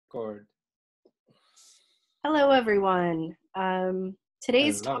Record. Hello, everyone.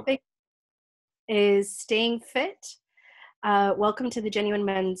 Today's Hello. topic is staying fit. Welcome to the Genuine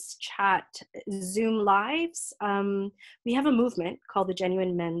Men's Chat Zoom Lives. We have a movement called the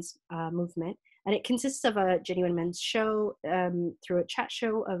Genuine Men's Movement, and it consists of a Genuine Men's show through a chat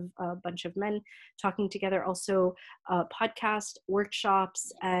show of a bunch of men talking together, also podcast,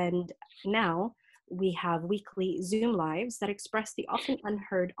 workshops, and now we have weekly Zoom Lives that express the often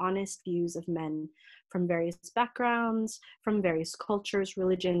unheard, honest views of men from various backgrounds, from various cultures,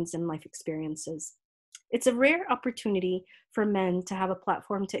 religions, and life experiences. It's a rare opportunity for men to have a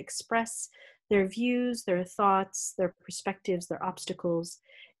platform to express their views, their thoughts, their perspectives, their obstacles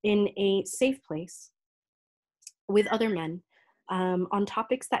in a safe place with other men on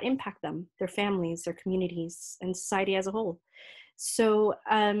topics that impact them, their families, their communities, and society as a whole. So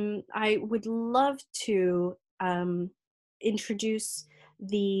I would love to introduce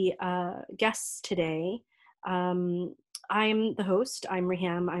the guests today. I'm the host. I'm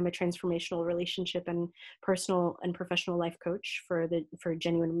Riham. I'm a transformational relationship and personal and professional life coach for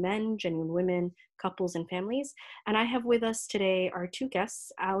genuine men, genuine women, couples, and families. And I have with us today our two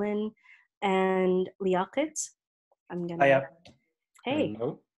guests, Alan and Liaqat. Hiya. Hey,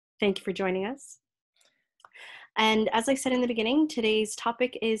 Hello. thank you for joining us. And as I said in the beginning, today's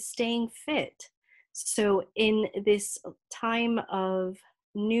topic is staying fit. So in this time of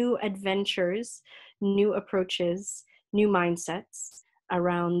new adventures, new approaches, new mindsets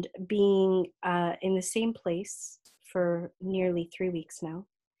around being in the same place for nearly 3 weeks now,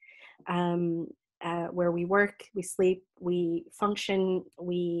 where we work, we sleep, we function,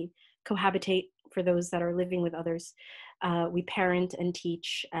 we cohabitate for those that are living with others, we parent and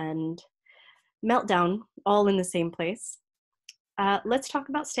teach and meltdown all in the same place. Let's talk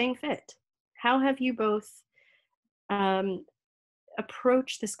about staying fit. How have you both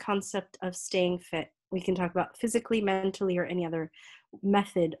approached this concept of staying fit? We can talk about physically, mentally, or any other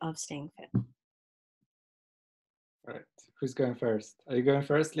method of staying fit. All right. Who's going first? Are you going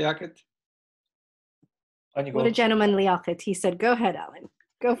first, Liaqat? On you What go. a gentleman, Liaqat. He said, go ahead, Alan.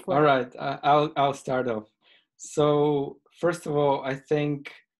 Go for All it. right. I'll start off. So first of all, I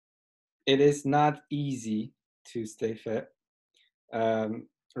think it is not easy to stay fit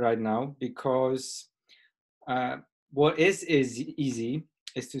right now because what is easy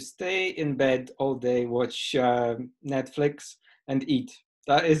is to stay in bed all day, watch Netflix, and eat.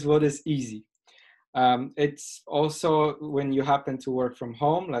 That is what is easy. It's also when you happen to work from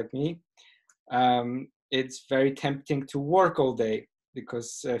home, like me, it's very tempting to work all day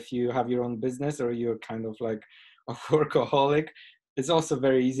because if you have your own business or you're kind of like a workaholic, it's also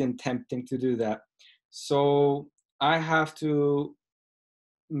very easy and tempting to do that. So I have to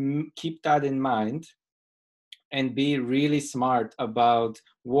keep that in mind and be really smart about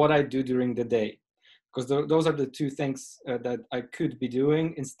what I do during the day. Because those are the two things that I could be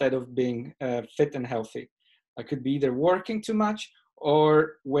doing instead of being fit and healthy. I could be either working too much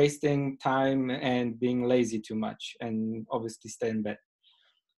or wasting time and being lazy too much and obviously stay in bed.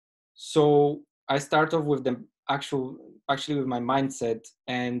 So I start off with the actually with my mindset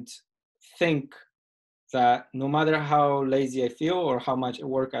and think that no matter how lazy I feel or how much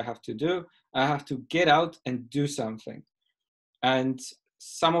work I have to do, I have to get out and do something. And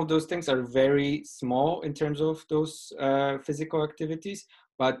some of those things are very small in terms of those physical activities,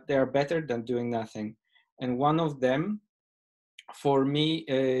 but they are better than doing nothing. And one of them for me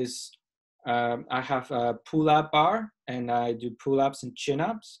is I have a pull-up bar and I do pull-ups and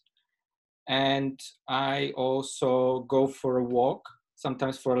chin-ups. And I also go for a walk,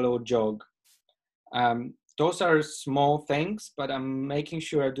 sometimes for a little jog. Those are small things, but I'm making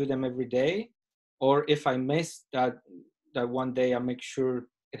sure I do them every day. Or if I miss that one day, I make sure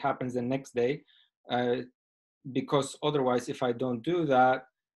it happens the next day. Because otherwise, if I don't do that,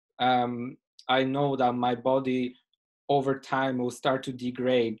 I know that my body over time will start to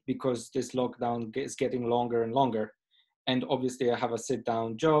degrade because this lockdown is getting longer and longer. And obviously I have a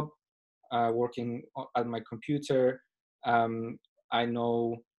sit-down job, working at my computer. I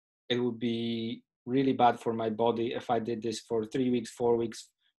know it would be really bad for my body if I did this for 3 weeks, 4 weeks,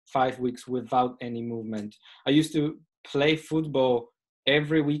 5 weeks without any movement. I used to play football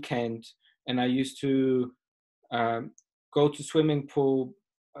every weekend, and I used to go to swimming pool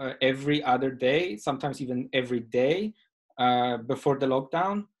every other day, sometimes even every day before the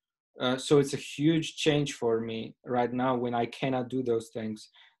lockdown. So it's a huge change for me right now when I cannot do those things.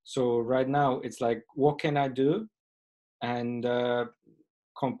 So right now it's like, what can I do? And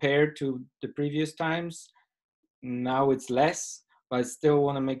compared to the previous times, now it's less, but I still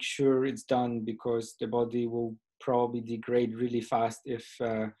want to make sure it's done because the body will probably degrade really fast if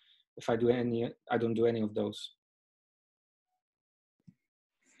I don't do any of those.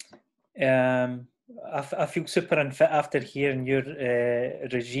 I feel super unfit after hearing your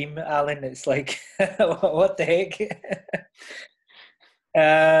regime, Alan. It's like, what the heck?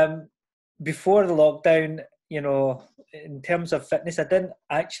 Before the lockdown, in terms of fitness, I didn't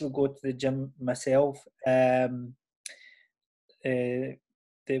actually go to the gym myself. One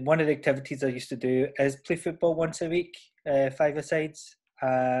of the activities I used to do is play football once a week, 5-a-sides,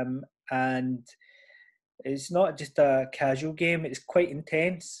 and it's not just a casual game. It's quite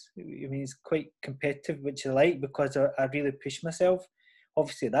intense. I mean, it's quite competitive, which I like because I really push myself.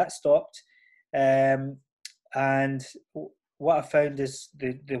 Obviously, that stopped, and what I found is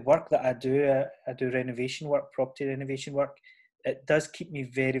the work that I do renovation work, property renovation work. It does keep me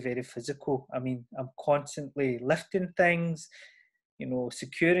very, very physical. I mean, I'm constantly lifting things,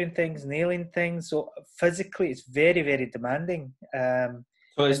 securing things, nailing things. So physically, it's very, very demanding. So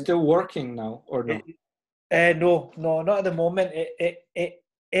it's still working now, or no? No, not at the moment. It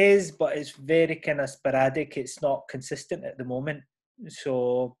is, but it's very kind of sporadic. It's not consistent at the moment.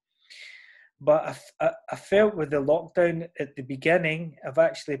 So, but I felt with the lockdown at the beginning, I've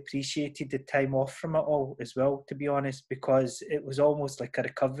actually appreciated the time off from it all as well, to be honest, because it was almost like a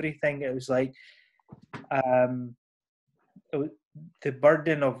recovery thing. It was like the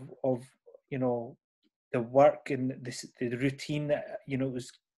burden of the work and the routine, it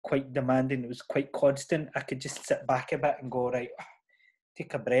was quite demanding. It was quite constant. I could just sit back a bit and go, right,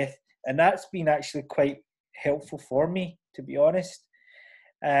 take a breath. And that's been actually quite helpful for me, to be honest.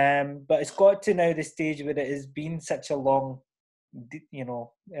 But it's got to now the stage where it has been such a long,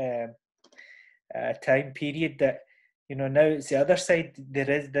 time period that, now it's the other side. There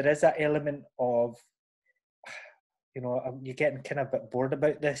is that element of, you're getting kind of a bit bored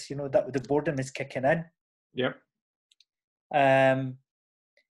about this, that the boredom is kicking in. Yep.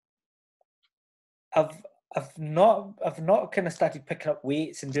 I've not kind of started picking up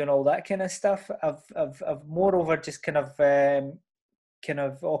weights and doing all that kind of stuff. I've moreover just kind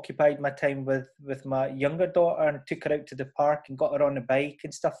of occupied my time with my younger daughter and took her out to the park and got her on the bike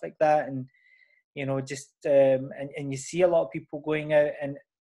and stuff like that. And just and you see a lot of people going out and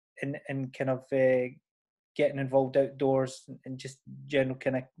kind of getting involved outdoors and just general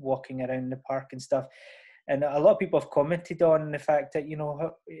kind of walking around the park and stuff. And a lot of people have commented on the fact that,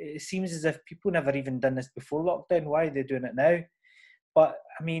 it seems as if people never even done this before lockdown. Why are they doing it now? But,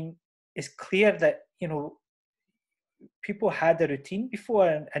 I mean, it's clear that, people had a routine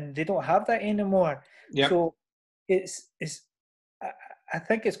before and they don't have that anymore. Yep. So I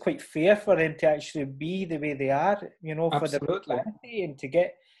think it's quite fair for them to actually be the way they are, for the quality and to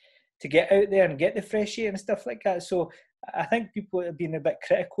get out there and get the fresh air and stuff like that. So I think people have been a bit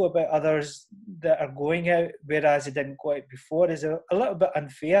critical about others that are going out, whereas they didn't go out before, is a little bit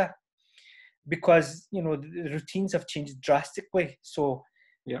unfair because, the routines have changed drastically. So,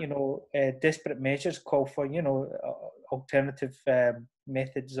 desperate measures call for, alternative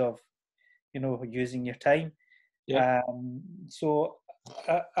methods of, using your time. Yeah. So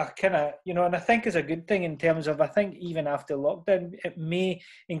I kind of, and I think is a good thing in terms of, I think even after lockdown, it may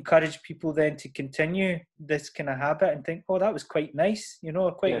encourage people then to continue this kind of habit and think, oh, that was quite nice. I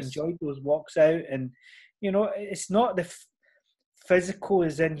quite enjoyed those walks out. And, it's not the physical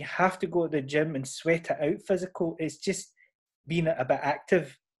as in you have to go to the gym and sweat it out physical. It's just being a bit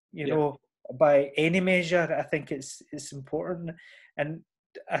active, by any measure. I think it's important. And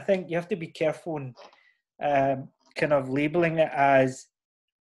I think you have to be careful and kind of labeling it as,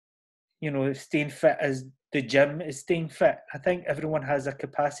 staying fit as the gym is staying fit. I think everyone has a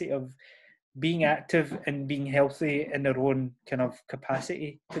capacity of being active and being healthy in their own kind of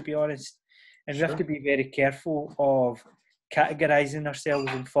capacity, to be honest. And we have to be very careful of categorizing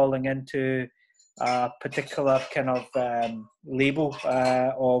ourselves and falling into a particular kind of label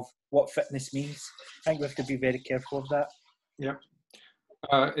of what fitness means. I think we have to be very careful of that. Yeah.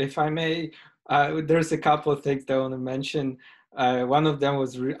 If I may, there's a couple of things that I want to mention. One of them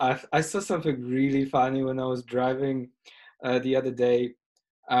was I saw something really funny when I was driving the other day,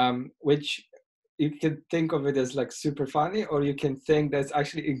 which you can think of it as like super funny, or you can think that's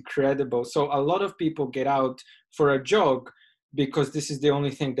actually incredible. So a lot of people get out for a jog because this is the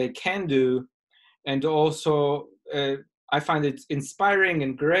only thing they can do. And also, I find it inspiring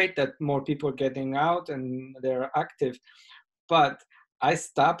and great that more people are getting out and they're active. But I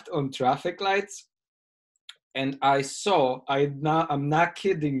stopped on traffic lights and I saw, I'm not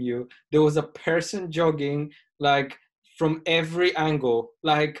kidding you, there was a person jogging like from every angle.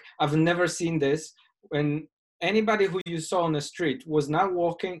 Like I've never seen this. anybody who you saw on the street was not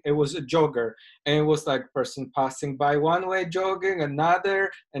walking, it was a jogger. And it was like person passing by one way jogging,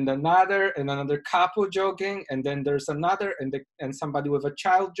 another and another couple jogging, and then there's another and somebody with a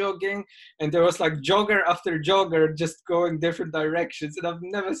child jogging, and there was like jogger after jogger just going different directions. And I've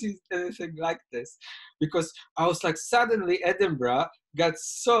never seen anything like this, because I was like, suddenly Edinburgh got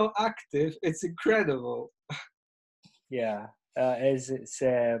so active, it's incredible. Yeah, it's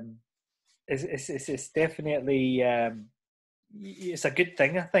definitely it's a good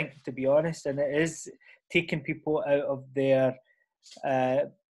thing, I think, to be honest, and it is taking people out of their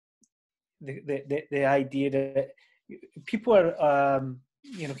the idea that people are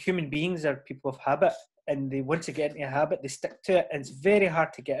human beings are people of habit, and they once they get into a habit, they stick to it, and it's very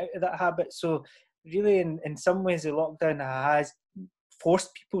hard to get out of that habit. So really, in some ways, the lockdown has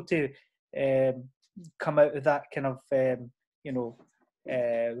forced people to come out of that kind of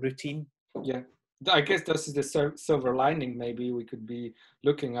routine. Yeah, I guess this is the silver lining maybe we could be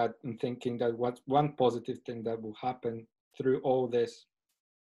looking at and thinking that what's one positive thing that will happen through all this.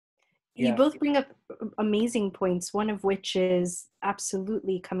 You both bring up amazing points, one of which is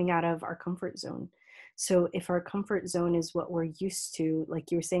absolutely coming out of our comfort zone. So if our comfort zone is what we're used to, like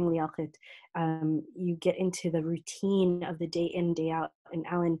you were saying, Liaquat, you get into the routine of the day in, day out. And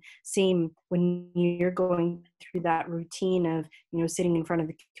Alan, same, when you're going through that routine of, sitting in front of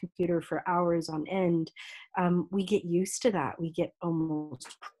the computer for hours on end, we get used to that. We get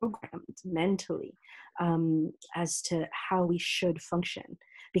almost programmed mentally as to how we should function,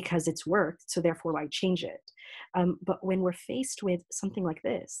 because it's worked, so therefore why change it? But when we're faced with something like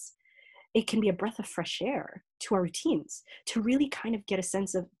this, it can be a breath of fresh air to our routines, to really kind of get a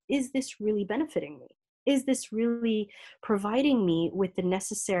sense of, is this really benefiting me? Is this really providing me with the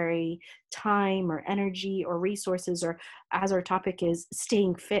necessary time or energy or resources, or as our topic is,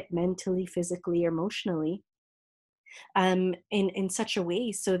 staying fit mentally, physically, emotionally, in such a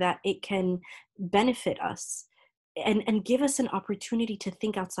way so that it can benefit us and give us an opportunity to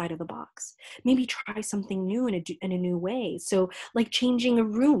think outside of the box, maybe try something new in a new way. So like changing a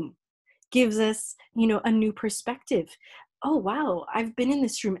room gives us, a new perspective. Oh, wow, I've been in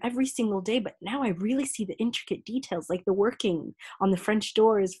this room every single day, but now I really see the intricate details, like the working on the French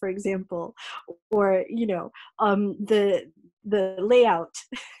doors, for example, or, the layout.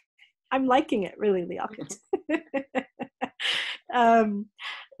 I'm liking it, really, Liaquat.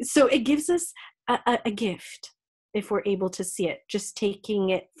 So it gives us a gift if we're able to see it, just taking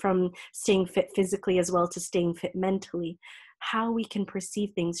it from staying fit physically as well to staying fit mentally. How we can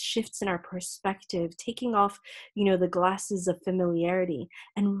perceive things shifts in our perspective, taking off, the glasses of familiarity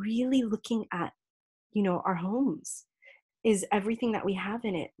and really looking at, our homes. Is everything that we have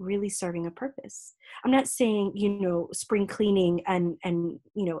in it really serving a purpose? I'm not saying, spring cleaning and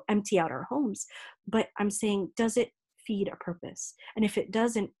empty out our homes, but I'm saying, does it feed a purpose? And if it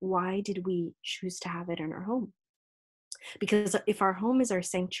doesn't, why did we choose to have it in our home? Because if our home is our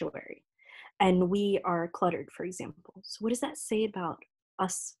sanctuary and we are cluttered, for example, so what does that say about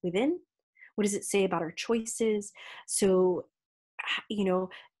us within? What does it say about our choices? So,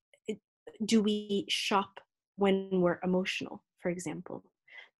 do we shop when we're emotional, for example?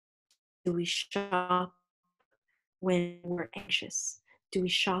 Do we shop when we're anxious? Do we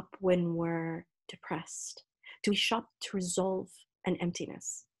shop when we're depressed? Do we shop to resolve an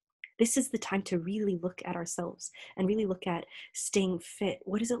emptiness? This is the time to really look at ourselves and really look at staying fit.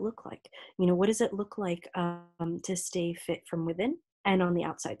 What does it look like? What does it look like to stay fit from within and on the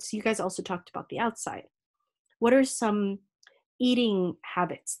outside? So you guys also talked about the outside. What are some eating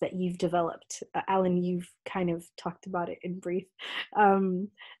habits that you've developed? Alan, you've kind of talked about it in brief,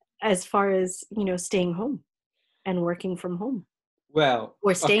 as far as, staying home and working from home. Well,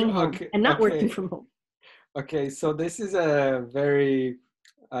 or staying home and not working from home. Okay, so this is a very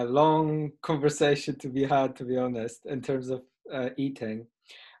long conversation to be had, to be honest, in terms of eating.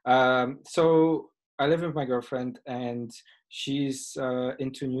 So I live with my girlfriend, and she's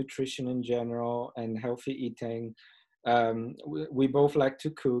into nutrition in general and healthy eating. We both like to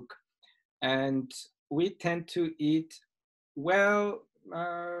cook, and we tend to eat well,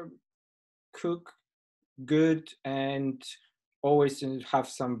 cook good, and always have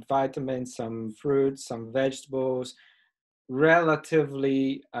some vitamins, some fruits, some vegetables,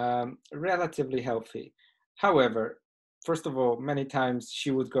 relatively healthy. However, first of all, many times she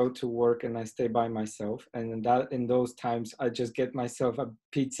would go to work and I stay by myself, and in those times I just get myself a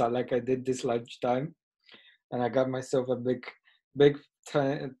pizza, like I did this lunchtime, and I got myself a big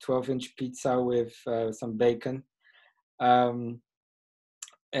 12-inch pizza with some bacon. And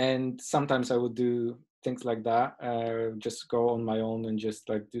sometimes I would do things like that. Just go on my own and just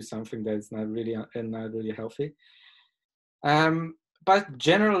like do something that's not really healthy. But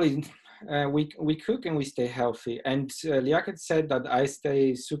generally, we cook and we stay healthy. And Liaquat said that I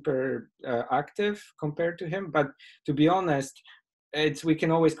stay super active compared to him. But to be honest, we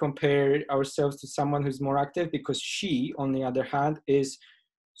can always compare ourselves to someone who's more active, because she, on the other hand, is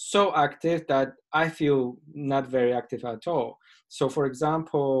so active that I feel not very active at all. So, for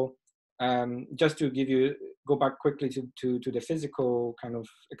example, just to go back quickly to the physical kind of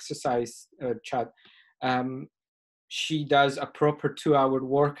exercise chat. She does a proper 2-hour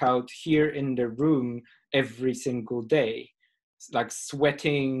workout here in the room every single day. It's like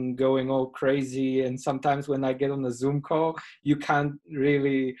sweating, going all crazy. And sometimes when I get on a Zoom call, you can't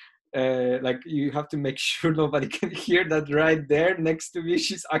really, you have to make sure nobody can hear that right there next to me.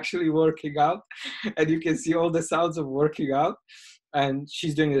 She's actually working out, and you can see all the sounds of working out. And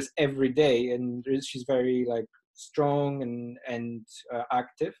she's doing this every day, and she's very like strong and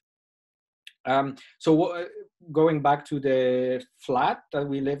active. So going back to the flat that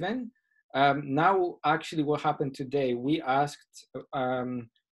we live in, now actually what happened today, we asked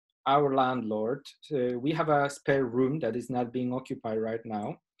our landlord, we have a spare room that is not being occupied right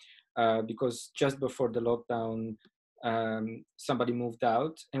now, because just before the lockdown, somebody moved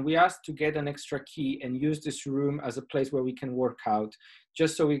out, and we asked to get an extra key and use this room as a place where we can work out,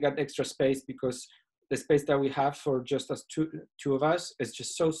 just so we got extra space, because the space that we have for just us two of us is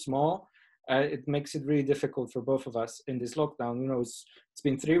just so small. It makes it really difficult for both of us in this lockdown. You know, it's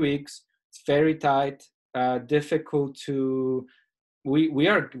been 3 weeks. It's very tight, difficult to. We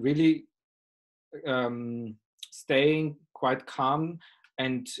are really staying quite calm,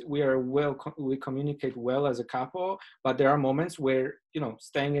 and we communicate well as a couple. But there are moments where, you know,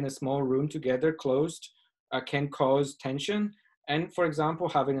 staying in a small room together, closed, can cause tension. And for example,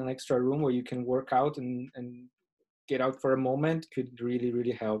 having an extra room where you can work out and get out for a moment could really,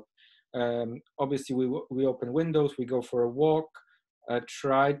 really help. Obviously, we open windows, we go for a walk,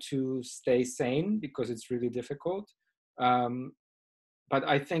 try to stay sane, because it's really difficult. But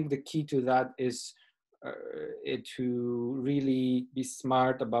I think the key to that is to really be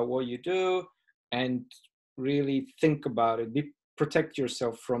smart about what you do and really think about it. Protect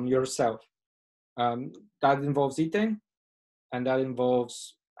yourself from yourself. That involves eating, and that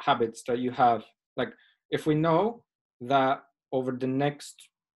involves habits that you have. Like, if we know that over the next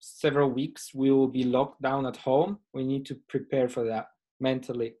several weeks we will be locked down at home, we need to prepare for that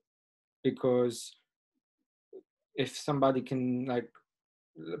mentally, because if somebody can like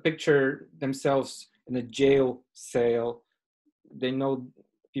picture themselves in a jail cell, they know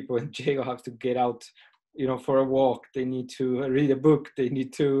people in jail have to get out, you know, for a walk, they need to read a book, they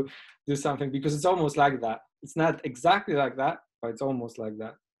need to do something, because it's almost like that. It's not exactly like that, but it's almost like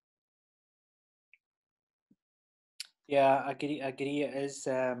that. Yeah, I agree. It is.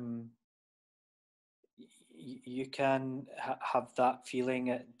 You can have that feeling,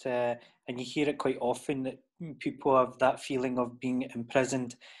 and you hear it quite often, that people have that feeling of being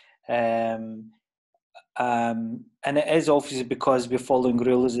imprisoned. And it is obviously because we're following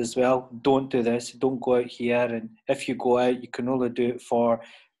rules as well. Don't do this, don't go out here, and if you go out, you can only do it for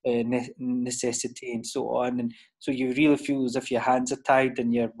necessity and so on. And so you really feel as if your hands are tied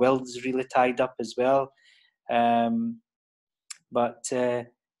and your will's really tied up as well. But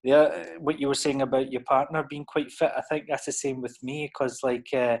what you were saying about your partner being quite fit, I think that's the same with me, because like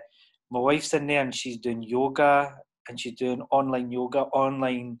my wife's in there and she's doing yoga, and she's doing online yoga,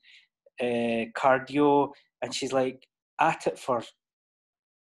 online cardio, and she's like at it for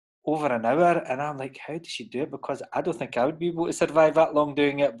over an hour, and I'm like, how does she do it? Because I don't think I would be able to survive that long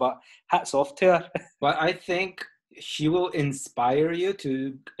doing it, but hats off to her. But I think she will inspire you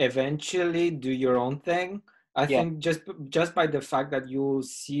to eventually do your own thing. I think just by the fact that you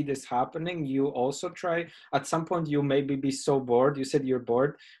see this happening, you also try. At some point, you maybe be so bored. You said you're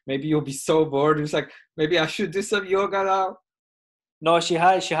bored. Maybe you'll be so bored. It's like, maybe I should do some yoga now. No, she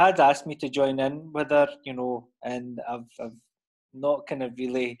had asked me to join in with her, you know, and I've not kind of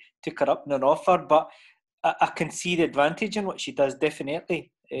really took her up on an offer, but I can see the advantage in what she does,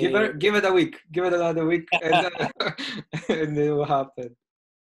 definitely. Give it a week. Give it another week, and it will happen.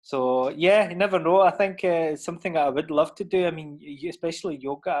 So yeah, you never know. I think it's something that I would love to do. I mean, especially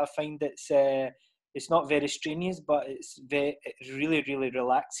yoga. I find it's not very strenuous, but it really, really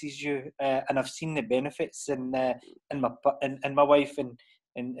relaxes you. And I've seen the benefits in my wife, and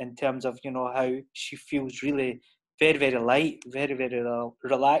in terms of, you know, how she feels really very, very light, very, very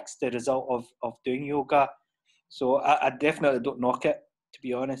relaxed. The result of doing yoga. So I definitely don't knock it, to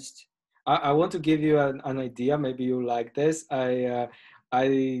be honest. I want to give you an idea. Maybe you like this.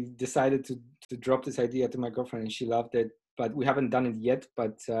 I decided to drop this idea to my girlfriend, and she loved it. But we haven't done it yet.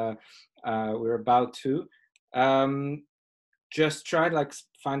 But we're about to. Just try like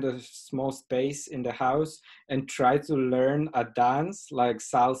find a small space in the house and try to learn a dance like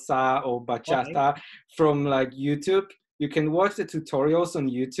salsa or bachata from like YouTube. You can watch the tutorials on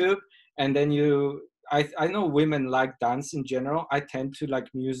YouTube, and then I know women like dance in general. I tend to like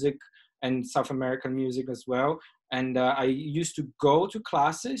music and South American music as well. And I used to go to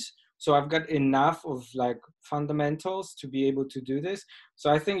classes, so I've got enough of like fundamentals to be able to do this. So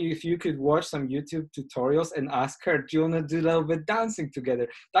I think if you could watch some YouTube tutorials and ask her, do you want to do a little bit dancing together?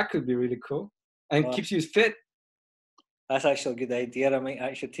 That could be really cool. And it keeps you fit. That's actually a good idea. I might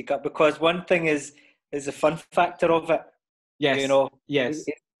actually take up, because one thing is the fun factor of it. Yes. You know, yes.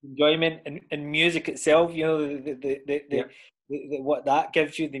 Enjoyment and music itself, you know, the what that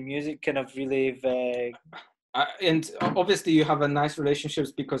gives you, the music kind of really and obviously you have a nice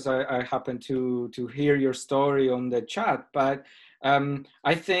relationships because I happen to hear your story on the chat, but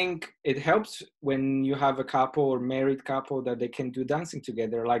I think it helps when you have a couple or married couple that they can do dancing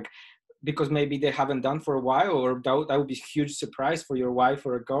together, like because maybe they haven't done for a while, or that would be a huge surprise for your wife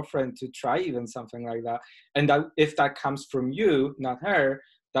or a girlfriend to try even something like that. And that if that comes from you, not her,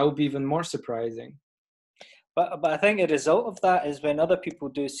 that would be even more surprising. But I think a result of that is when other people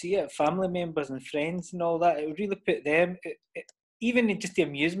do see it, family members and friends and all that, it would really put them, even just the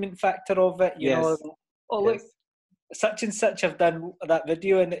amusement factor of it, you know, oh look, such and such have done that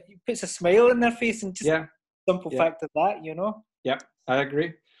video, and it puts a smile on their face, and just simple fact of that, you know. Yeah, I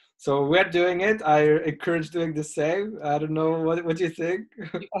agree. So we're doing it. I encourage doing the same. I don't know, what do you think? I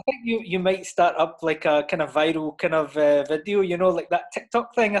think you might start up like a kind of viral kind of video, you know, like that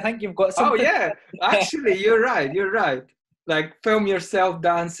TikTok thing. I think you've got something. Oh yeah, actually, you're right. You're right. Like film yourself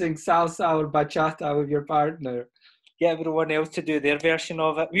dancing salsa or bachata with your partner. Get everyone else to do their version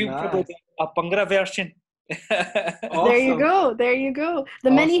of it. We'll probably do a Bhangra version. Awesome. There you go. There you go. The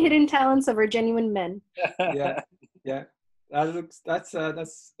many hidden talents of our genuine men. Yeah.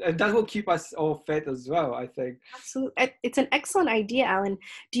 That will keep us all fit as well, I think. Absolutely. It's an excellent idea, Alan.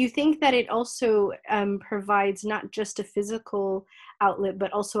 Do you think that it also provides not just a physical outlet,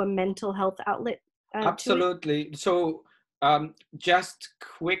 but also a mental health outlet? Absolutely. So just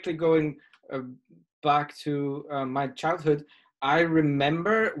quickly going back to my childhood, I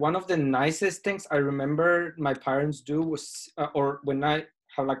remember one of the nicest things I remember my parents do was, or when I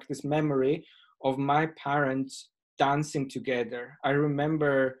have like this memory of my parents dancing together. I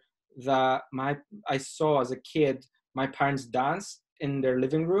remember that I saw as a kid my parents dance in their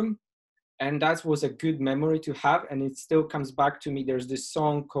living room, and that was a good memory to have, and it still comes back to me. There's this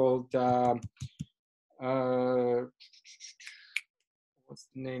song called what's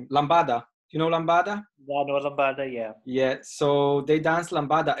the name? Lambada. You know Lambada? Yeah, I know Lambada, yeah. Yeah, so they dance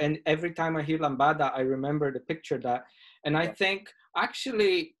Lambada, and every time I hear Lambada, I remember the picture that, and I think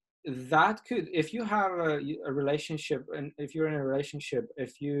actually that could, if you have a relationship, and if you're in a relationship,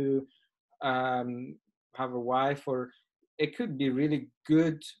 if you have a wife, or it could be really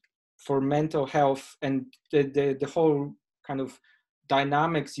good for mental health and the whole kind of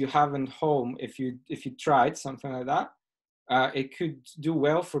dynamics you have in home. If you tried something like that, it could do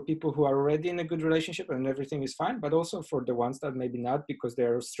well for people who are already in a good relationship and everything is fine, but also for the ones that maybe not, because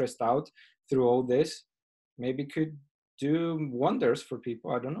they're stressed out through all this. Maybe could do wonders for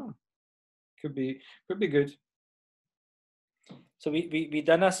people. I don't know. Could be good. So we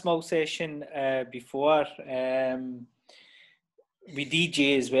done a small session before. We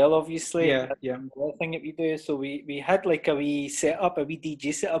DJ as well, obviously. Yeah. The thing that we do. So we had like a wee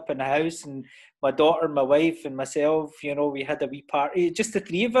DJ setup in the house, and my daughter, my wife, and myself. You know, we had a wee party, just the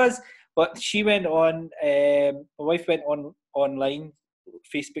three of us. But she went on. My wife went on online,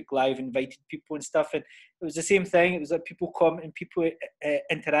 Facebook Live, invited people and stuff, and it was the same thing. It was like people commenting, people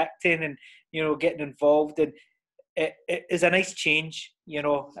interacting, and you know, getting involved, and it is a nice change, you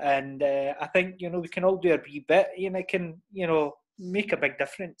know. And I think, you know, we can all do a wee bit, and it can, you know, make a big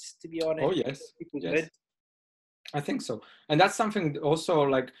difference, to be honest. Oh yes. I think so. And that's something also,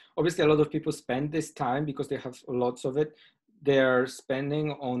 like, obviously a lot of people spend this time because they have lots of it. They're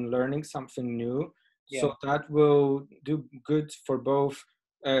spending on learning something new. Yeah. So that will do good for both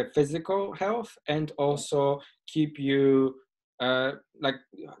physical health and also keep you like,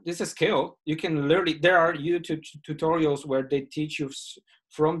 this is a skill. You can literally, there are YouTube tutorials where they teach you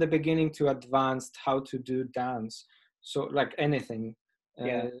from the beginning to advanced how to do dance. So like anything.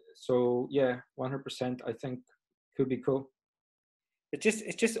 So yeah, 100%, I think could be cool.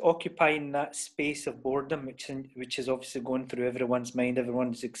 It's just occupying that space of boredom, which is obviously going through everyone's mind,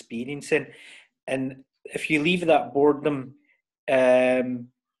 everyone's experiencing. And if you leave that boredom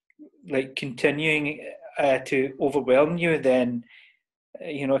like continuing to overwhelm you, then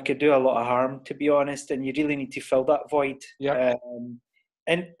it could do a lot of harm, to be honest. And you really need to fill that void. Yeah.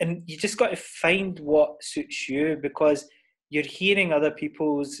 And you just got to find what suits you, because you're hearing other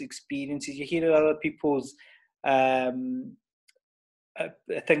people's experiences, you're hearing other people's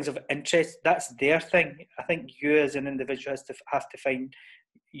things of interest. That's their thing. I think you as an individual have to find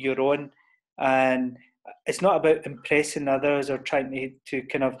your own, and it's not about impressing others or trying to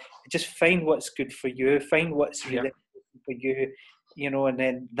kind of just find what's good for you, find what's really good for you, and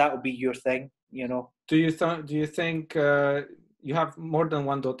then that'll be your thing. Do you think you have more than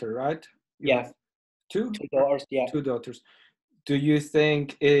one daughter, right? You Yeah. have two? 2 daughters. Yeah. 2 daughters. Do you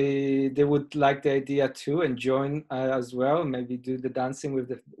think they would like the idea too and join as well? Maybe do the dancing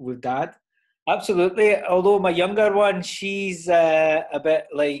with dad? Absolutely. Although my younger one, she's a bit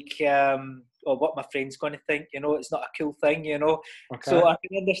like, what my friend's going to think. It's not a cool thing. Okay. So I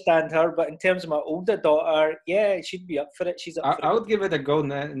can understand her. But in terms of my older daughter, yeah, she'd be up for it. She's up for it. I would give it a go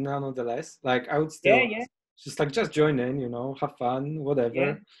nonetheless. Like I would still, just join in, have fun,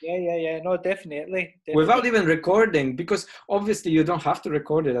 whatever. Yeah. No, definitely. Without even recording, because obviously you don't have to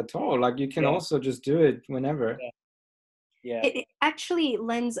record it at all. Like you can also just do it whenever. Yeah. It actually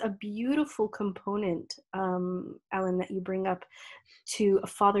lends a beautiful component, Alan, that you bring up to a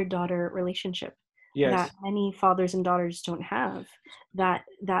father-daughter relationship that many fathers and daughters don't have. That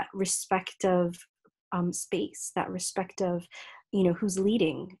respect of space, that respect of who's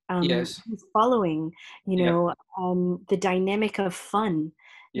leading, who's following, the dynamic of fun.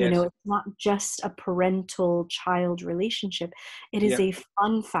 It's not just a parental-child relationship. It is a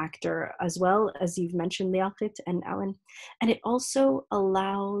fun factor as well, as you've mentioned, Liaqat and Alan. And it also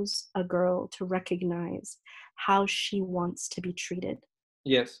allows a girl to recognize how she wants to be treated.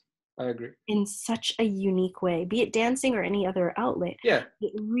 Yes, I agree. In such a unique way, be it dancing or any other outlet. Yeah.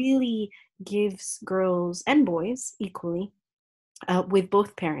 It really gives girls and boys equally, with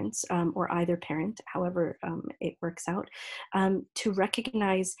both parents or either parent, however it works out, to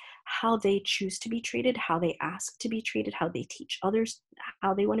recognize how they choose to be treated, how they ask to be treated, how they teach others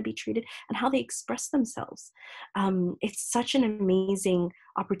how they want to be treated, and how they express themselves. It's such an amazing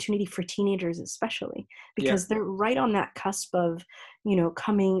opportunity for teenagers, especially because they're right on that cusp of,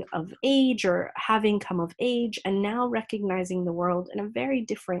 coming of age or having come of age, and now recognizing the world in a very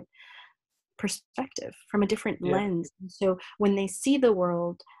different perspective, from a different lens. And so when they see the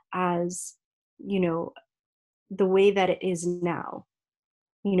world as, the way that it is now,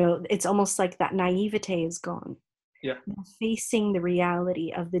 it's almost like that naivete is gone. Yeah. They're facing the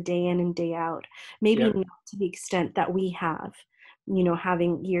reality of the day in and day out, maybe not to the extent that we have,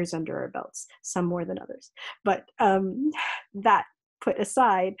 having years under our belts, some more than others. But that put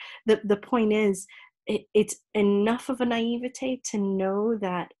aside, the point is, it's enough of a naivete to know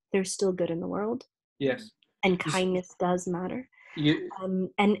that there's still good in the world. Yes. And kindness does matter.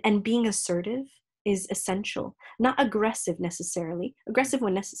 And being assertive is essential. Not aggressive necessarily. Aggressive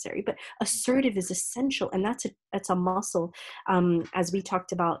when necessary, but assertive is essential. And that's a muscle, as we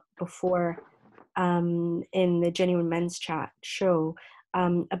talked about before in the Genuine Men's Chat show,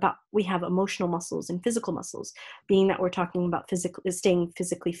 about we have emotional muscles and physical muscles. Being that we're talking about staying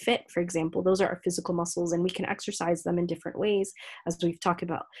physically fit, for example, those are our physical muscles, and we can exercise them in different ways, as we've talked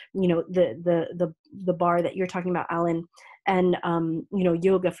about. The bar that you're talking about, Alan, and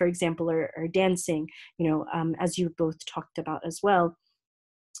yoga, for example, or dancing. As you both talked about as well.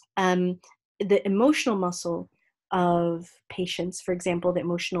 The emotional muscle of patience, for example, the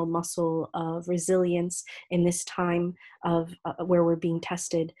emotional muscle of resilience in this time of where we're being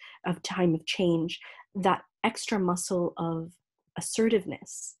tested, of time of change, that extra muscle of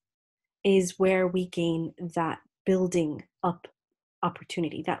assertiveness is where we gain that building up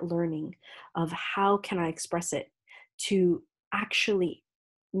opportunity, that learning of how can I express it to actually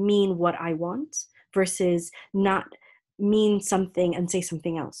mean what I want versus not mean something and say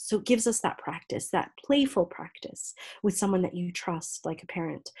something else. So it gives us that practice, that playful practice with someone that you trust, like a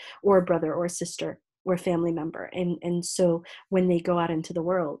parent or a brother or a sister or a family member. And so when they go out into the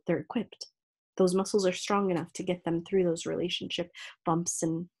world, they're equipped. Those muscles are strong enough to get them through those relationship bumps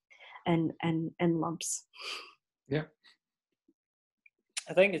and lumps. Yeah.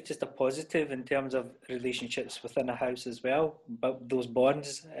 I think it's just a positive in terms of relationships within a house as well, but those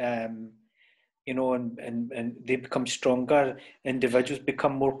bonds, and they become stronger. Individuals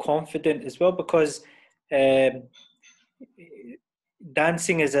become more confident as well, because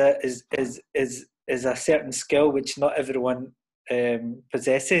dancing is a certain skill which not everyone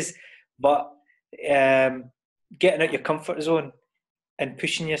possesses. But getting out your comfort zone and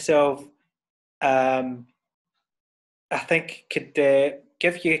pushing yourself I think could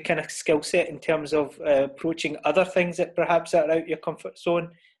give you a kind of skill set in terms of approaching other things that perhaps are out your comfort zone,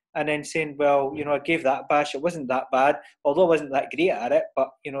 and then saying, well, I gave that a bash. It wasn't that bad, although I wasn't that great at it, but,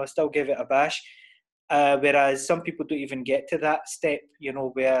 I still gave it a bash. Whereas some people don't even get to that step,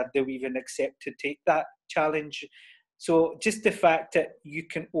 where they'll even accept to take that challenge. So just the fact that you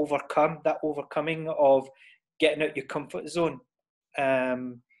can overcoming of getting out your comfort zone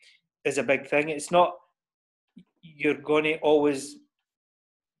is a big thing. It's not you're going to always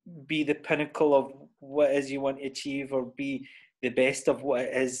be the pinnacle of what it is you want to achieve, or be the best of what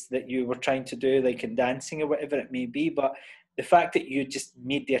it is that you were trying to do, like in dancing or whatever it may be. But the fact that you just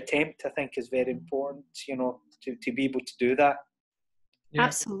made the attempt, I think, is very important, to be able to do that. Yeah.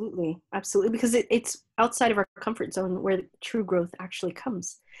 Absolutely. Because it's outside of our comfort zone where true growth actually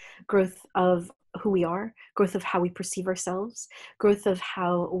comes. Growth of who we are, growth of how we perceive ourselves, growth of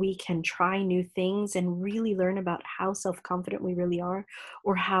how we can try new things and really learn about how self-confident we really are,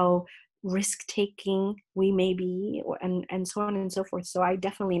 or how risk-taking we may be, and so on and so forth. So I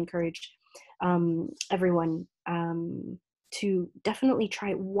definitely encourage everyone to definitely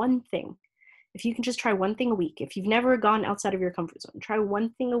try one thing. If you can just try one thing a week, if you've never gone outside of your comfort zone, try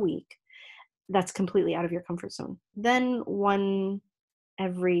one thing a week that's completely out of your comfort zone. Then one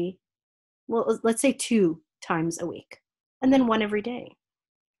every, let's say 2 times a week, and then one every day,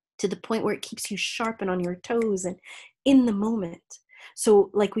 to the point where it keeps you sharp and on your toes and in the moment. So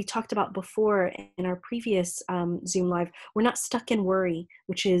like we talked about before in our previous Zoom Live, we're not stuck in worry,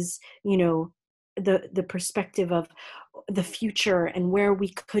 which is, the perspective of the future and where we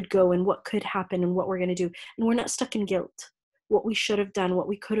could go and what could happen and what we're going to do. And we're not stuck in guilt, what we should have done, what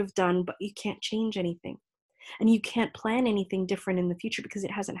we could have done, but you can't change anything. And you can't plan anything different in the future because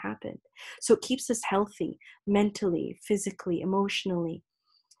it hasn't happened. So it keeps us healthy mentally, physically, emotionally,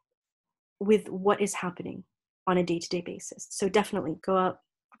 with what is happening on a day-to-day basis. So definitely go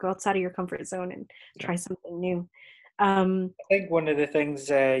outside of your comfort zone and try something new. I think one of the things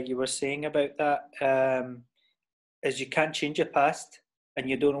you were saying about that is you can't change your past, and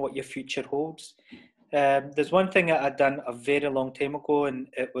you don't know what your future holds. There's one thing that I'd done a very long time ago, and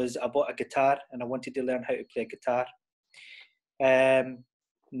it was I bought a guitar and I wanted to learn how to play guitar.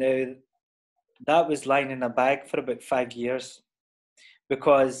 Now, that was lying in a bag for about 5 years,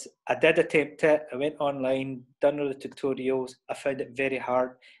 because I did attempt it. I went online, done all the tutorials. I found it very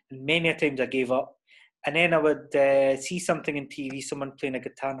hard, and many times I gave up. And then I would see something on TV, someone playing a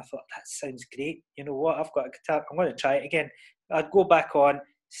guitar, and I thought, that sounds great. You know what? I've got a guitar. I'm going to try it again. I'd go back on,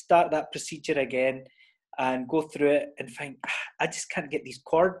 start that procedure again, and go through it and find, I just can't get these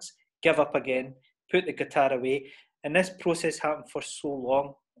chords. Give up again, put the guitar away. And this process happened for so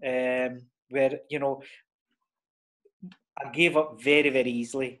long, where, I gave up very, very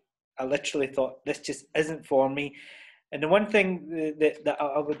easily. I literally thought, this just isn't for me. And the one thing that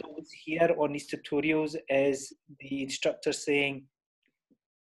I would always hear on these tutorials is the instructor saying,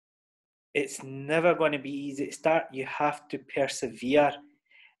 it's never going to be easy to start. You have to persevere.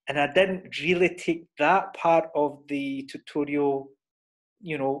 And I didn't really take that part of the tutorial,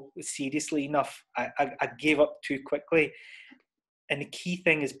 seriously enough. I gave up too quickly. And the key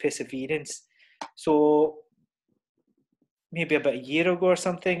thing is perseverance. So maybe about a year ago or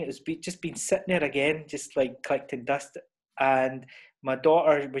something, it's just been sitting there again, just like collecting dust. And my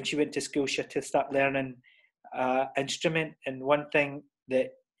daughter, when she went to school, she had to start learning instrument. And one thing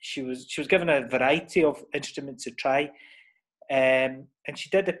that she was given a variety of instruments to try, and she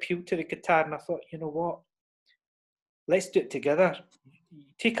did appeal to the guitar. And I thought, you know what, let's do it together.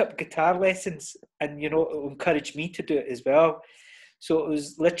 Take up guitar lessons, and it'll encourage me to do it as well. So it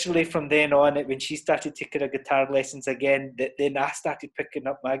was literally from then on, when she started taking her guitar lessons again, that then I started picking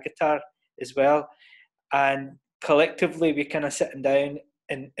up my guitar as well. And collectively, we kind of sitting down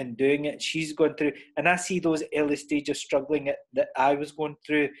and doing it. She's going through, and I see those early stages struggling that I was going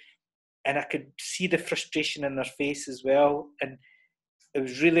through, and I could see the frustration in her face as well. And it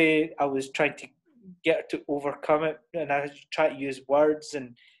was really, I was trying to get her to overcome it, and I try to use words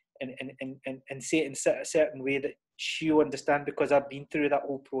and say it in a certain way that she'll understand, because I've been through that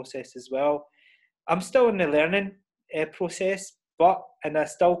whole process as well. I'm still in the learning process, and I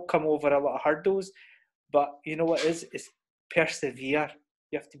still come over a lot of hurdles, but you know what it is? It's persevere.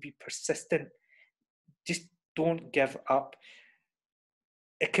 You have to be persistent. Just don't give up.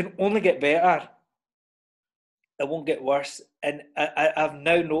 It can only get better. It won't get worse. And I've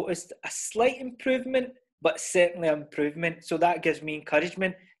now noticed a slight improvement, but certainly improvement. So that gives me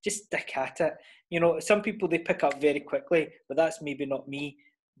encouragement. Just stick at it. Some people, they pick up very quickly, but that's maybe not me.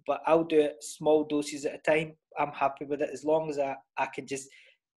 But I'll do it small doses at a time. I'm happy with it, as long as I can just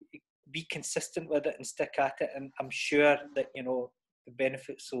be consistent with it and stick at it, and I'm sure that the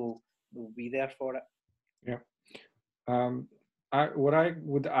benefits will be there for it. Yeah. What I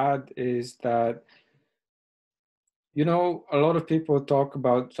would add is that, a lot of people talk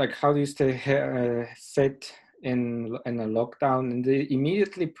about like how do you stay fit in a lockdown, and they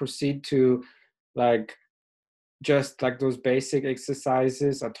immediately proceed to like just like those basic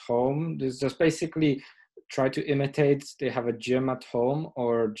exercises at home. There's just basically try to imitate. They have a gym at home,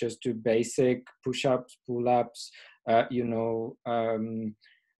 or just do basic push-ups, pull-ups,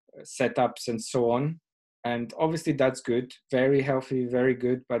 setups, and so on. And obviously that's good, very healthy, very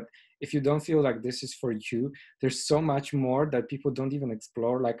good. But if you don't feel like this is for you, there's so much more that people don't even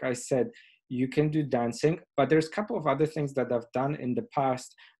explore. Like I said, you can do dancing, but there's a couple of other things that I've done in the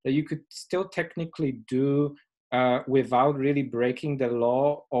past that you could still technically do without really breaking the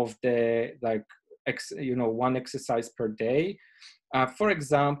law of the one exercise per day. For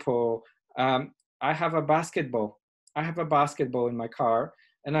example, I have a basketball. I have a basketball in my car,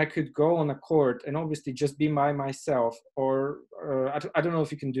 and I could go on a court and obviously just be by myself, or I don't know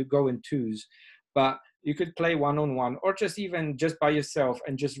if you can go in twos, but you could play one-on-one, or just by yourself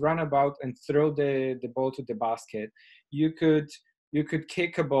and just run about and throw the ball to the basket. You could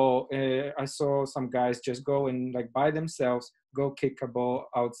kick a ball. I saw some guys just go and like by themselves go kick a ball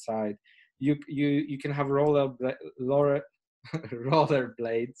outside. You can have roller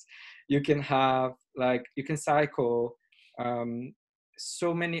blades. You can have you can cycle.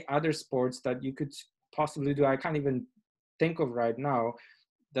 So many other sports that you could possibly do. I can't even think of right now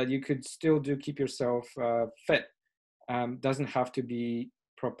that you could still do, keep yourself fit. Doesn't have to be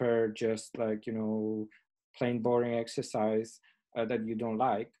proper, just plain boring exercise that you don't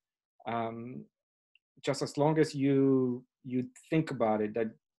like. Just as long as you think about it,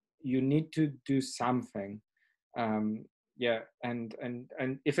 that you need to do something. And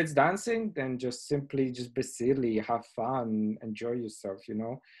if it's dancing, then just simply just be silly, have fun, enjoy yourself.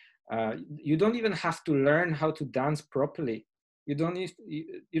 You don't even have to learn how to dance properly. You don't need,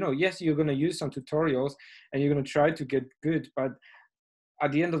 yes, you're going to use some tutorials and you're going to try to get good, but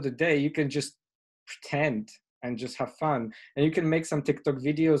at the end of the day, you can just pretend and just have fun, and you can make some TikTok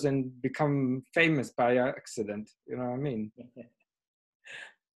videos and become famous by accident. You know what I mean?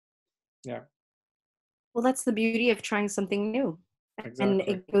 Yeah. Well, that's the beauty of trying something new. Exactly. And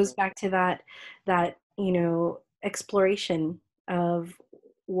it goes back to that exploration of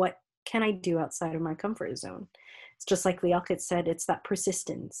what can I do outside of my comfort zone. It's just like Liaquat said, it's that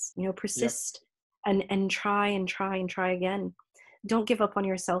persistence, persist. Yep. and try and try and try again. Don't give up on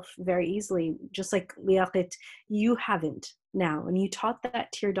yourself very easily. Just like Liaquat, you haven't now, and you taught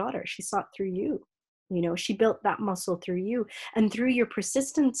that to your daughter. She saw it through you. She built that muscle through you, and through your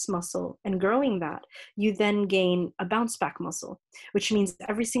persistence muscle and growing that, you then gain a bounce back muscle, which means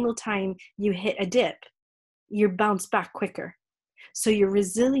every single time you hit a dip, you bounce back quicker. So your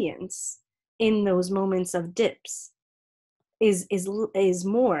resilience in those moments of dips is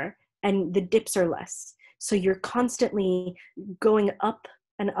more, and the dips are less. So you're constantly going up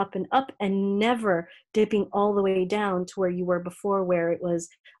and up and up, and never dipping all the way down to where you were before, where it was,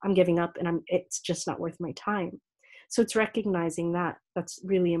 I'm giving up and it's just not worth my time. So it's recognizing that's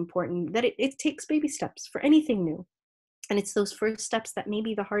really important, that it takes baby steps for anything new. And it's those first steps that may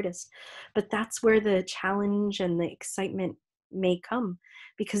be the hardest, but that's where the challenge and the excitement may come,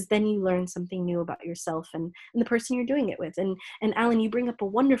 because then you learn something new about yourself and the person you're doing it with. And Alan, you bring up a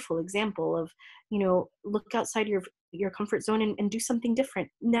wonderful example of, look outside your comfort zone and do something different.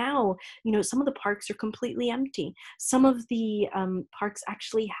 Now, some of the parks are completely empty. Some of the parks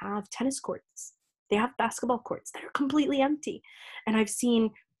actually have tennis courts. They have basketball courts that are completely empty. And I've seen,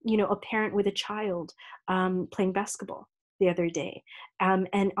 a parent with a child playing basketball the other day, and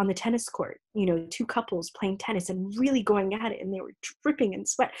on the tennis court, two couples playing tennis and really going at it, and they were dripping in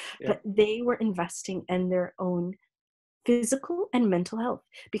sweat. Yeah. But they were investing in their own physical and mental health,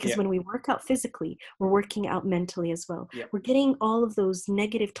 because when we work out physically, we're working out mentally as well. We're getting all of those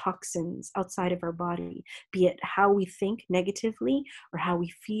negative toxins outside of our body, be it how we think negatively or how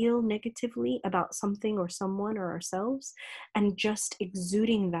we feel negatively about something or someone or ourselves, and just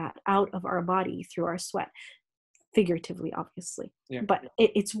exuding that out of our body through our sweat. Figuratively, obviously, but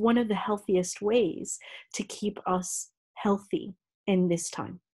it's one of the healthiest ways to keep us healthy in this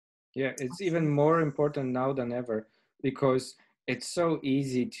time. It's even more important now than ever, because it's so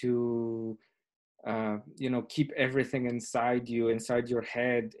easy to keep everything inside your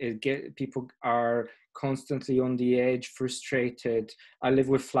head. People are constantly on the edge, frustrated. I live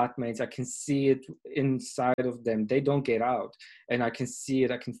with flatmates. I can see it inside of them. They don't get out, and I can see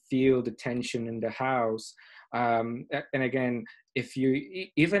it. I can feel the tension in the house. And again, if you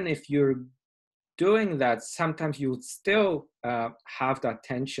even if you're doing that, sometimes you would still have that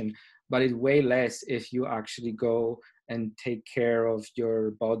tension, but it's way less if you actually go and take care of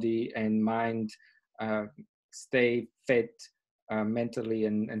your body and mind, stay fit mentally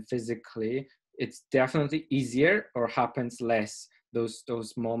and physically. It's definitely easier, or happens less, those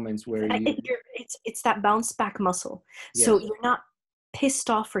moments where you It's that bounce back muscle. So yes, you're not pissed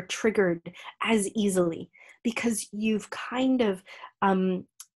off or triggered as easily because you've kind of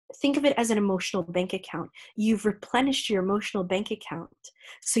think of it as an emotional bank account. You've replenished your emotional bank account,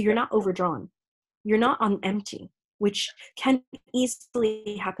 so you're yeah, not overdrawn. You're not on empty, which can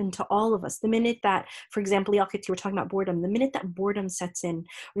easily happen to all of us. The minute that, for example, Yakut, you were talking about boredom, the minute that boredom sets in,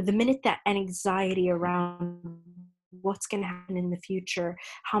 or the minute that anxiety around what's going to happen in the future,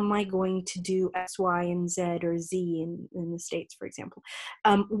 how am I going to do X, Y, and Z, or Z in the States, for example,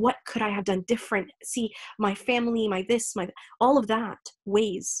 what could I have done different? See, my family, my this, my, all of that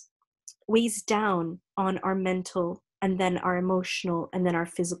weighs down on our mental, and then our emotional, and then our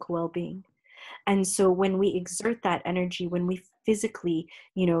physical well-being. And so when we exert that energy, when we physically,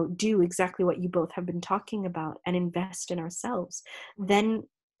 do exactly what you both have been talking about and invest in ourselves, then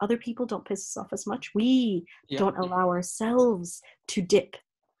other people don't piss us off as much. We yeah, don't allow ourselves to dip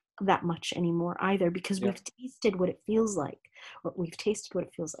that much anymore either, because yeah, we've tasted what it feels like.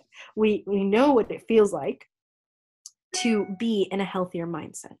 We know what it feels like to be in a healthier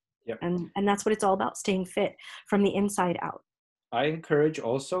mindset. yeah. And that's what it's all about, staying fit from the inside out. I encourage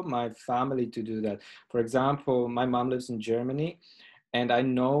also my family to do that. For example, my mom lives in Germany, and I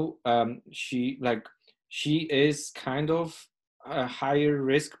know she is kind of a higher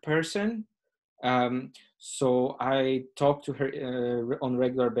risk person. So I talk to her on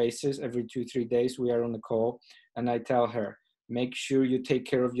regular basis. Every 2-3 days we are on a call, and I tell her, make sure you take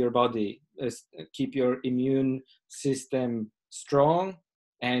care of your body, keep your immune system strong,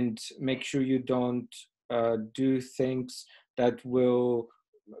 and make sure you don't do things that will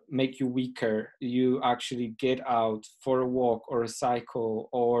make you weaker. You actually get out for a walk or a cycle,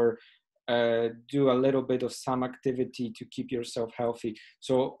 or do a little bit of some activity to keep yourself healthy.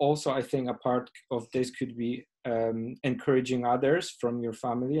 So also I think a part of this could be encouraging others from your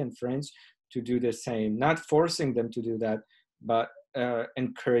family and friends to do the same, not forcing them to do that, but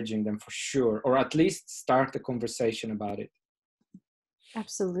encouraging them for sure, or at least start a conversation about it.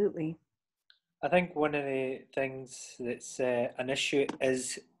 Absolutely. I think one of the things that's an issue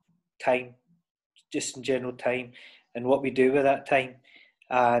is time, just in general time, and what we do with that time.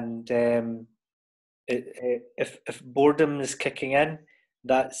 And if boredom is kicking in,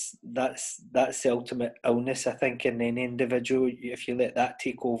 that's the ultimate illness, I think, in any individual. If you let that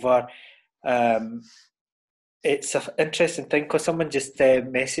take over, um, it's an interesting thing because someone just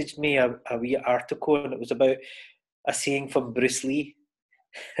messaged me a wee article, and it was about a saying from Bruce Lee.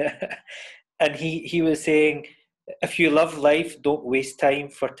 And he was saying, if you love life, don't waste time,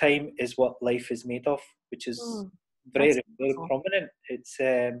 for time is what life is made of, which is That's very, very beautiful. prominent. It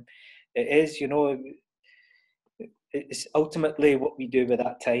is, it's ultimately what we do with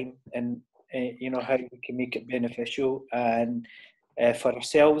that time, and how we can make it beneficial, and for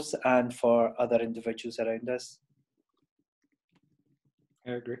ourselves and for other individuals around us.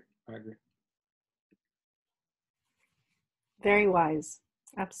 I agree. Very wise.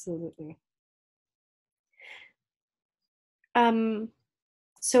 Absolutely.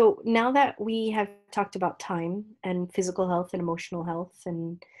 So now that we have talked about time and physical health and emotional health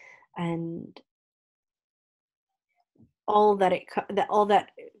and all that all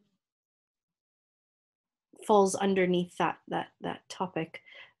that falls underneath that topic,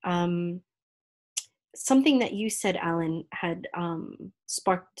 something that you said, Alan, had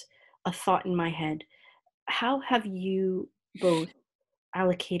sparked a thought in my head. How have you both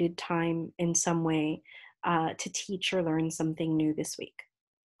allocated time in some way to teach or learn something new this week?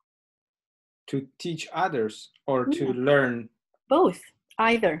 To teach others or to Yeah, learn? both,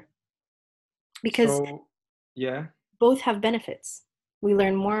 either, because So yeah. both have benefits. We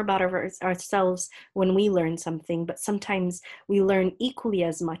learn more about ourselves when we learn something, but sometimes we learn equally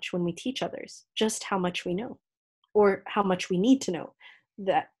as much when we teach others, just how much we know or how much we need to know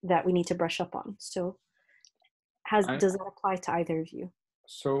that we need to brush up on. So does that apply to either of you?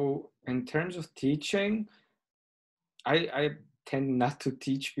 So in terms of teaching, I tend not to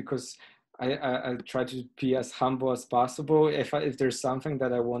teach because I try to be as humble as possible. If there's something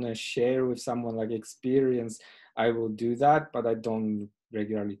that I want to share with someone, like experience, I will do that, but I don't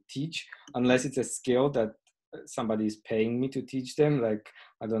regularly teach unless it's a skill that somebody is paying me to teach them, like,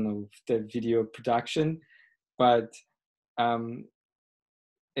 I don't know, the video production. But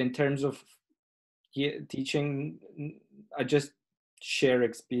in terms of teaching, I just share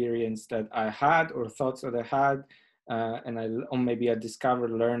experience that I had or thoughts that I had, and or maybe I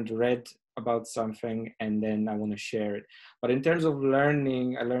discovered, learned, read about something, and then I want to share it. But in terms of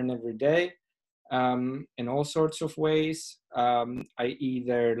learning, I learn every day, in all sorts of ways. I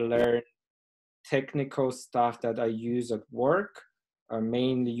either learn technical stuff that I use at work,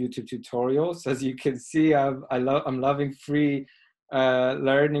 mainly YouTube tutorials. As you can see, I'm loving free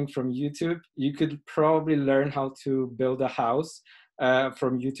learning from YouTube. You could probably learn how to build a house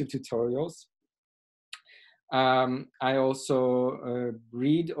from YouTube tutorials. I also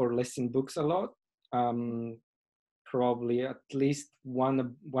read or listen books a lot. Probably at least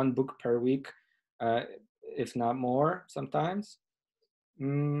one book per week, if not more sometimes.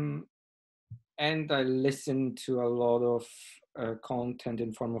 And I listen to a lot of content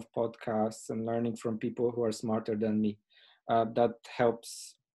in form of podcasts and learning from people who are smarter than me. That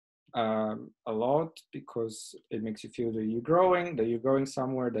helps a lot, because it makes you feel that you're growing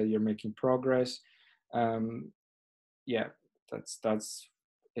somewhere, that you're making progress. Yeah, that's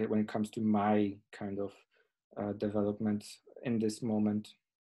it when it comes to my kind of development in this moment.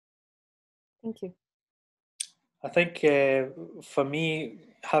 Thank you. I think for me,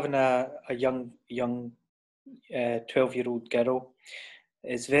 having a young 12-year-old girl,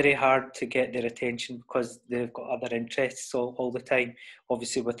 it's very hard to get their attention because they've got other interests all the time.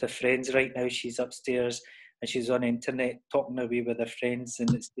 Obviously, with her friends right now, she's upstairs and she's on the internet talking away with her friends,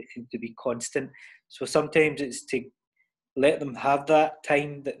 and it seems to be constant. So sometimes it's to let them have that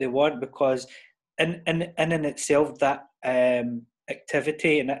time that they want, because in itself that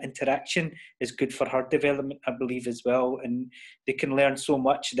activity and that interaction is good for her development, I believe, as well, and they can learn so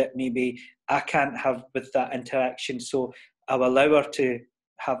much that maybe I can't have with that interaction, so I'll allow her to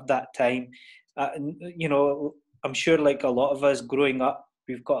have that time. You know, I'm sure like a lot of us growing up,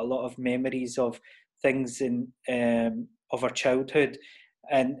 we've got a lot of memories of things in of our childhood,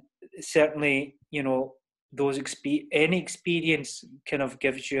 and certainly, you know, those any experience kind of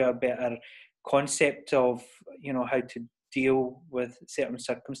gives you a better concept of, you know, how to deal with certain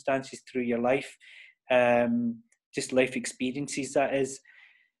circumstances through your life, just life experiences, that is.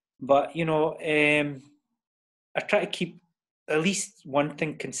 But you know, I try to keep at least one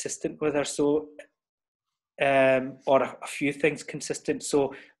thing consistent with her, so or a few things consistent.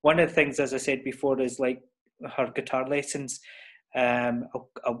 So one of the things, as I said before, is like her guitar lessons.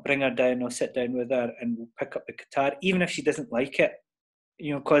 I'll bring her down, I'll sit down with her and we'll pick up the guitar, even if she doesn't like it,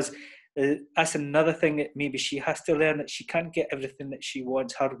 you know, because that's another thing that maybe she has to learn, that she can't get everything that she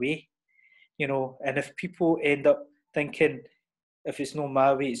wants her way, you know. And if people end up thinking, if it's no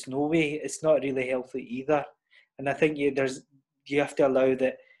my way, it's no way, it's not really healthy either. And I think you have to allow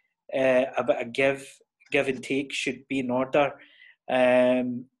that a bit of give and take should be in order,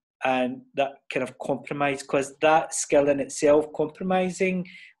 and that kind of compromise, because that skill in itself, compromising,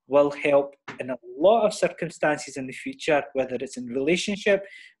 will help in a lot of circumstances in the future, whether it's in relationship,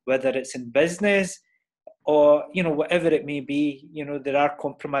 whether it's in business, or you know, whatever it may be. You know, there are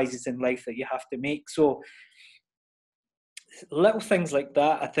compromises in life that you have to make. So little things like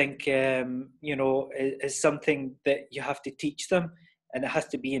that, I think, you know, is something that you have to teach them, and it has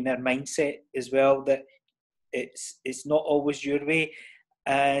to be in their mindset as well, that it's not always your way,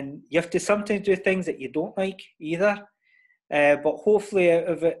 and you have to sometimes do things that you don't like either. But hopefully, out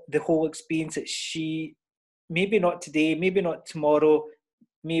of it, the whole experience, that she, maybe not today, maybe not tomorrow,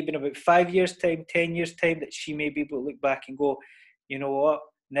 maybe in about 5 years' time, 10 years' time, that she may be able to look back and go, you know what,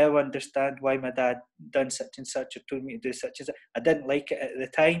 now I understand why my dad done such and such, or told me to do such and such. I didn't like it at the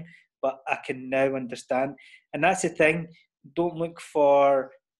time, but I can now understand. And that's the thing. Don't look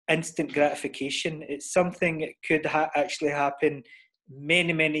for instant gratification. It's something that could actually happen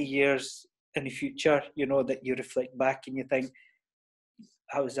many, many years in the future, you know, that you reflect back and you think,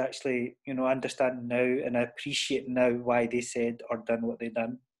 I was actually, you know, understanding now, and I appreciate now why they said or done what they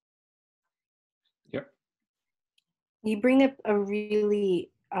done. Yep. You bring up a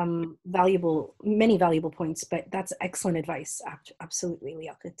really many valuable points, but that's excellent advice. Absolutely,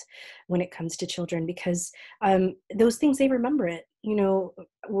 Liaquat, when it comes to children, because those things, they remember it. You know,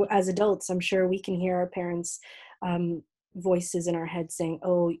 as adults, I'm sure we can hear our parents' voices in our head saying,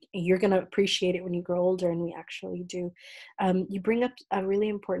 oh, you're going to appreciate it when you grow older, and we actually do. You bring up a really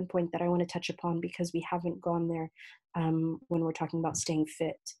important point that I want to touch upon, because we haven't gone there when we're talking about staying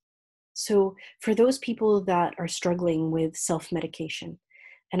fit. So for those people that are struggling with self-medication,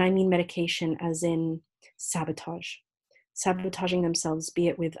 and I mean medication as in sabotaging themselves, be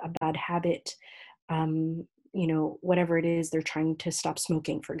it with a bad habit, you know, whatever it is, they're trying to stop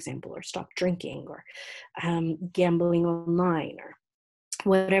smoking, for example, or stop drinking, or gambling online, or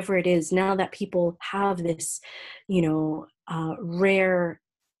whatever it is, now that people have this, rare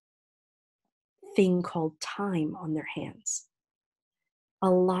thing called time on their hands, a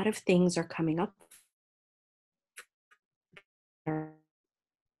lot of things are coming up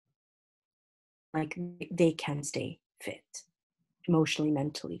like they can stay fit emotionally,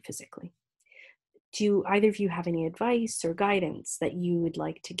 mentally, physically. Do either of you have any advice or guidance that you would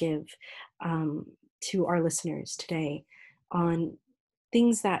like to give to our listeners today on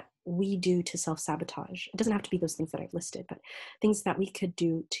things that we do to self-sabotage? It doesn't have to be those things that I've listed, but things that we could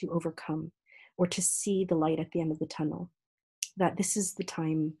do to overcome or to see the light at the end of the tunnel. That this is the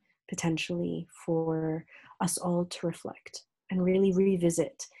time potentially for us all to reflect and really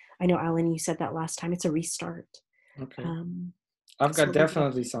revisit. I know, Alan, you said that last time. It's a restart. Okay. I've got So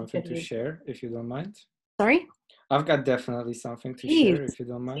definitely something to share, if you don't mind. Sorry? I've got definitely something to share, if you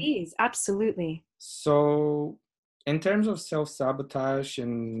don't mind. Please, absolutely. So, in terms of self-sabotage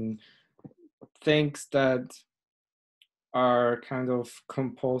and things that are kind of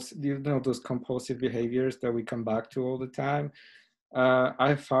compulsive, those compulsive behaviors that we come back to all the time,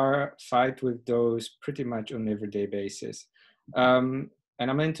 I fight with those pretty much on an everyday basis. And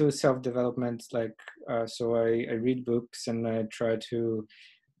I'm into self-development, so I read books and I try to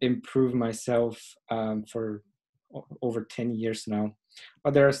improve myself for over 10 years now.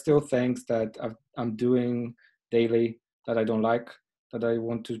 But there are still things that I'm doing daily that I don't like, that I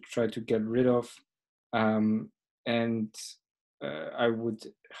want to try to get rid of. And I would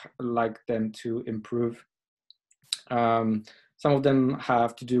like them to improve. Some of them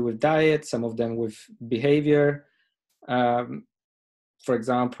have to do with diet, some of them with behavior. For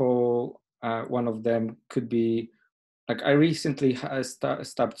example, one of them could be, like, I recently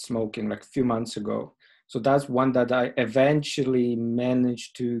stopped smoking like a few months ago. So that's one that I eventually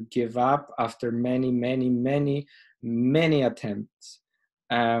managed to give up after many, many, many, many attempts.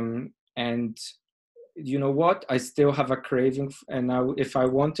 And you know what? I still have a craving, and now if I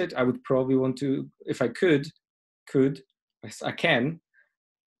wanted, I would probably want to, if I could, I can,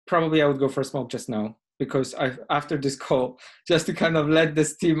 probably I would go for a smoke just now, because after this call, just to kind of let the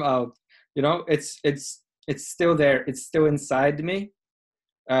steam out, it's still there, it's still inside me.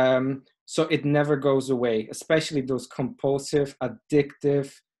 So it never goes away, especially those compulsive,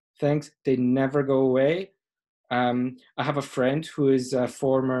 addictive things, they never go away. I have a friend who is a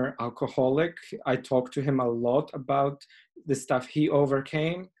former alcoholic. I talk to him a lot about the stuff he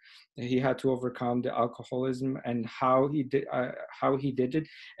overcame. He had to overcome the alcoholism and how he did it.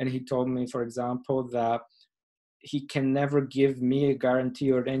 And he told me, for example, that he can never give me a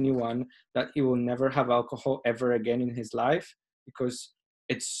guarantee, or anyone, that he will never have alcohol ever again in his life, because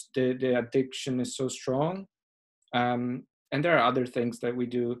it's the addiction is so strong. And there are other things that we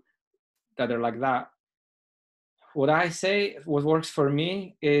do that are like that. What I say, what works for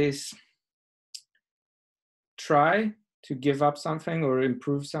me is try to give up something or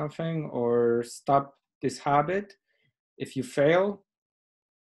improve something or stop this habit. If you fail,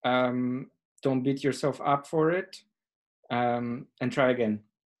 don't beat yourself up for it, and try again.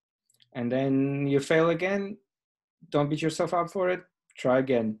 And then you fail again, don't beat yourself up for it, try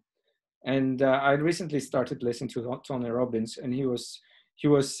again. And I recently started listening to Tony Robbins, and he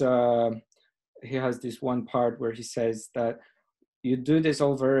has this one part where he says that you do this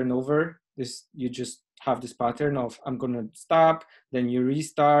over and over. You just have this pattern of, I'm going to stop, then you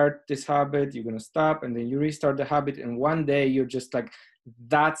restart this habit, you're going to stop, and then you restart the habit. And one day you're just like,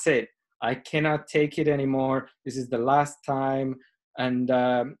 that's it. I cannot take it anymore. This is the last time. And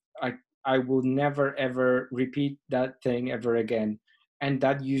I will never, ever repeat that thing ever again. And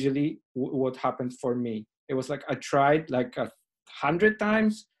that usually what happened for me. It was like I tried like 100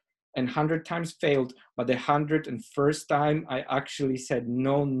 times, and 100 times failed, but the 101st time I actually said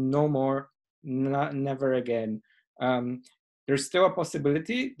no more, never again. There's still a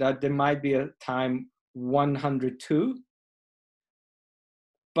possibility that there might be a time 102,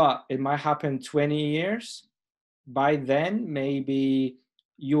 but it might happen 20 years. By then, maybe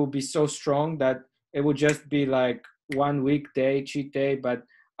you'll be so strong that it will just be like 1 weekday, cheat day, but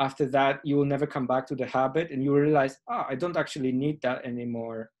after that, you will never come back to the habit, and you realize, I don't actually need that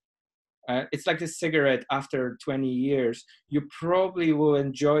anymore. It's like a cigarette. After 20 years, you probably will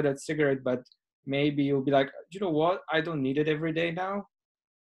enjoy that cigarette, but maybe you'll be like, you know what? I don't need it every day now.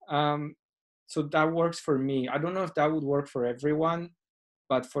 So that works for me. I don't know if that would work for everyone,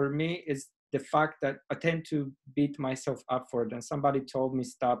 but for me, it's the fact that I tend to beat myself up for it. And somebody told me,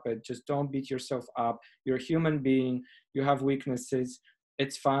 stop it. Just don't beat yourself up. You're a human being. You have weaknesses.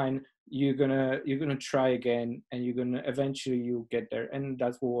 It's fine. You're gonna try again, and eventually you'll get there. And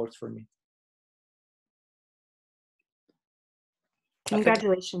that's what works for me.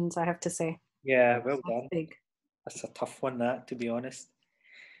 Congratulations, I have to say. Yeah, well That's done. big. That's a tough one, that, to be honest.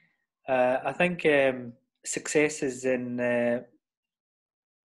 I think success is in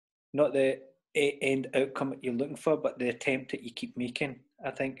not the end outcome that you're looking for, but the attempt that you keep making,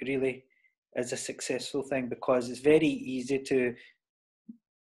 I think, really is a successful thing, because it's very easy to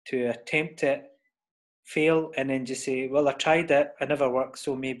attempt it, fail, and then just say, well, I tried it, it never worked,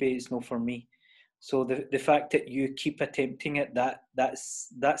 so maybe it's not for me. So the fact that you keep attempting it, that's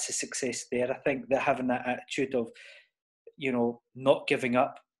a success there. I think that having that attitude of, not giving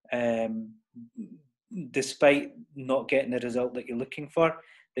up, despite not getting the result that you're looking for,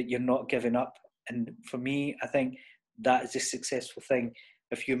 that you're not giving up. And for me, I think that is a successful thing.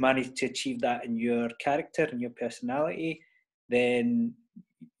 If you manage to achieve that in your character and your personality, then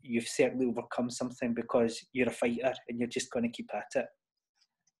you've certainly overcome something, because you're a fighter and you're just going to keep at it.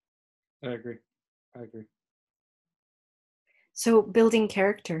 I agree. So building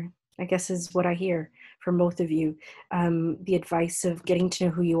character, I guess, is what I hear from both of you. The advice of getting to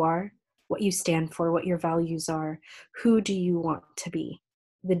know who you are, what you stand for, what your values are, who do you want to be.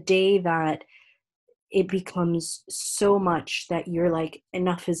 The day that it becomes so much that you're like,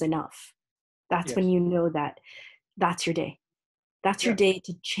 enough is enough, that's when you know that that's your day. That's your day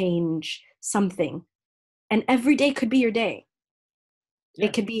to change something. And every day could be your day.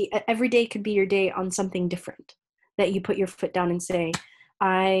 It could be, every day could be your day on something different, that you put your foot down and say,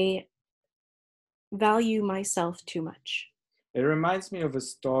 I value myself too much. It reminds me of a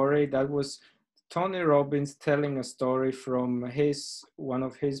story that was Tony Robbins telling a story from one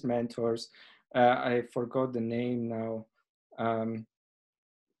of his mentors. I forgot the name now.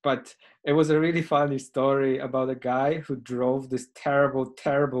 But it was a really funny story about a guy who drove this terrible,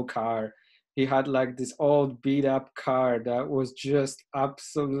 terrible car. He had like this old beat up car that was just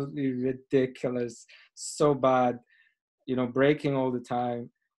absolutely ridiculous, so bad, braking all the time.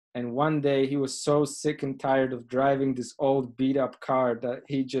 And one day he was so sick and tired of driving this old beat up car that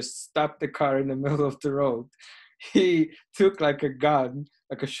he just stopped the car in the middle of the road. He took like a gun,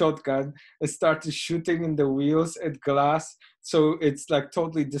 like a shotgun, and started shooting in the wheels and glass. So it's like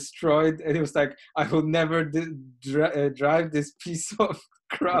totally destroyed. And he was like, I will never drive this piece of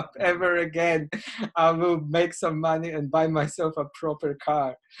crap ever again. I will make some money and buy myself a proper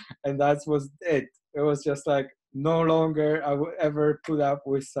car. And that was it. It was just like, no longer I will ever put up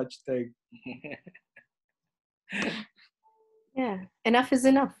with such thing. Yeah, enough is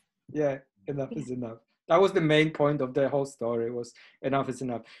enough. Yeah, enough is enough. That was the main point of the whole story, was enough is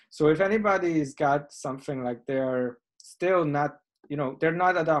enough. So if anybody's got something like they're still not, they're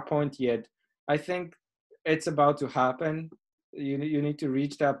not at that point yet, I think it's about to happen. You need to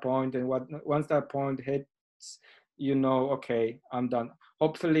reach that point, and once that point hits, okay, I'm done.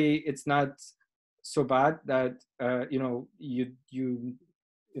 Hopefully it's not so bad that you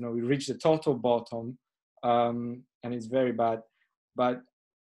reach the total bottom, and it's very bad. But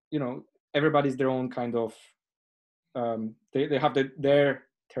everybody's their own kind of they have their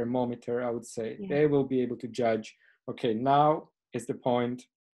thermometer, I would say. They will be able to judge, okay, now is the point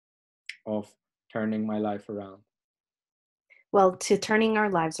of turning my life around. Well, to turning our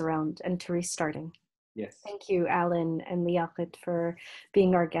lives around and to restarting. Yes. Thank you, Alan and Liaquat, for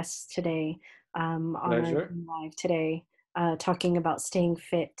being our guests today on our live today, talking about staying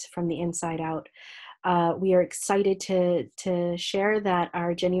fit from the inside out. We are excited to share that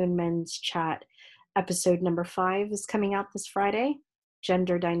our Genuine Men's Chat episode number 5 is coming out this Friday.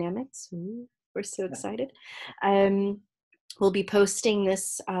 Gender dynamics. Ooh, we're so excited. We'll be posting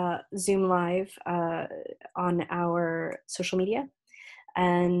this Zoom live on our social media,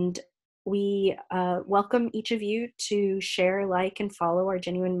 and we welcome each of you to share, like, and follow our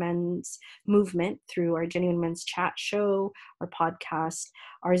Genuine Men's movement through our Genuine Men's Chat show, our podcast,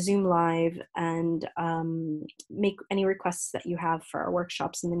 our Zoom live, and make any requests that you have for our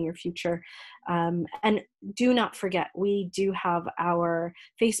workshops in the near future. And do not forget, we do have our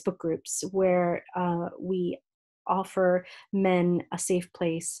Facebook groups where we offer men a safe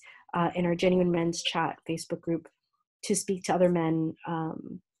place in our Genuine Men's Chat Facebook group to speak to other men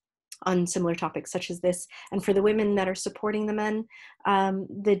on similar topics such as this. And for the women that are supporting the men,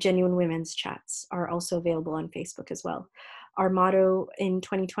 the Genuine Women's Chats are also available on Facebook as well. Our motto in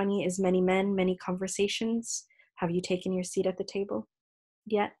 2020 is many men, many conversations. Have you taken your seat at the table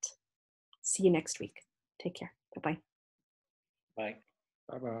yet? See you next week. Take care. Bye-bye. Bye.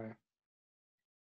 Bye-bye.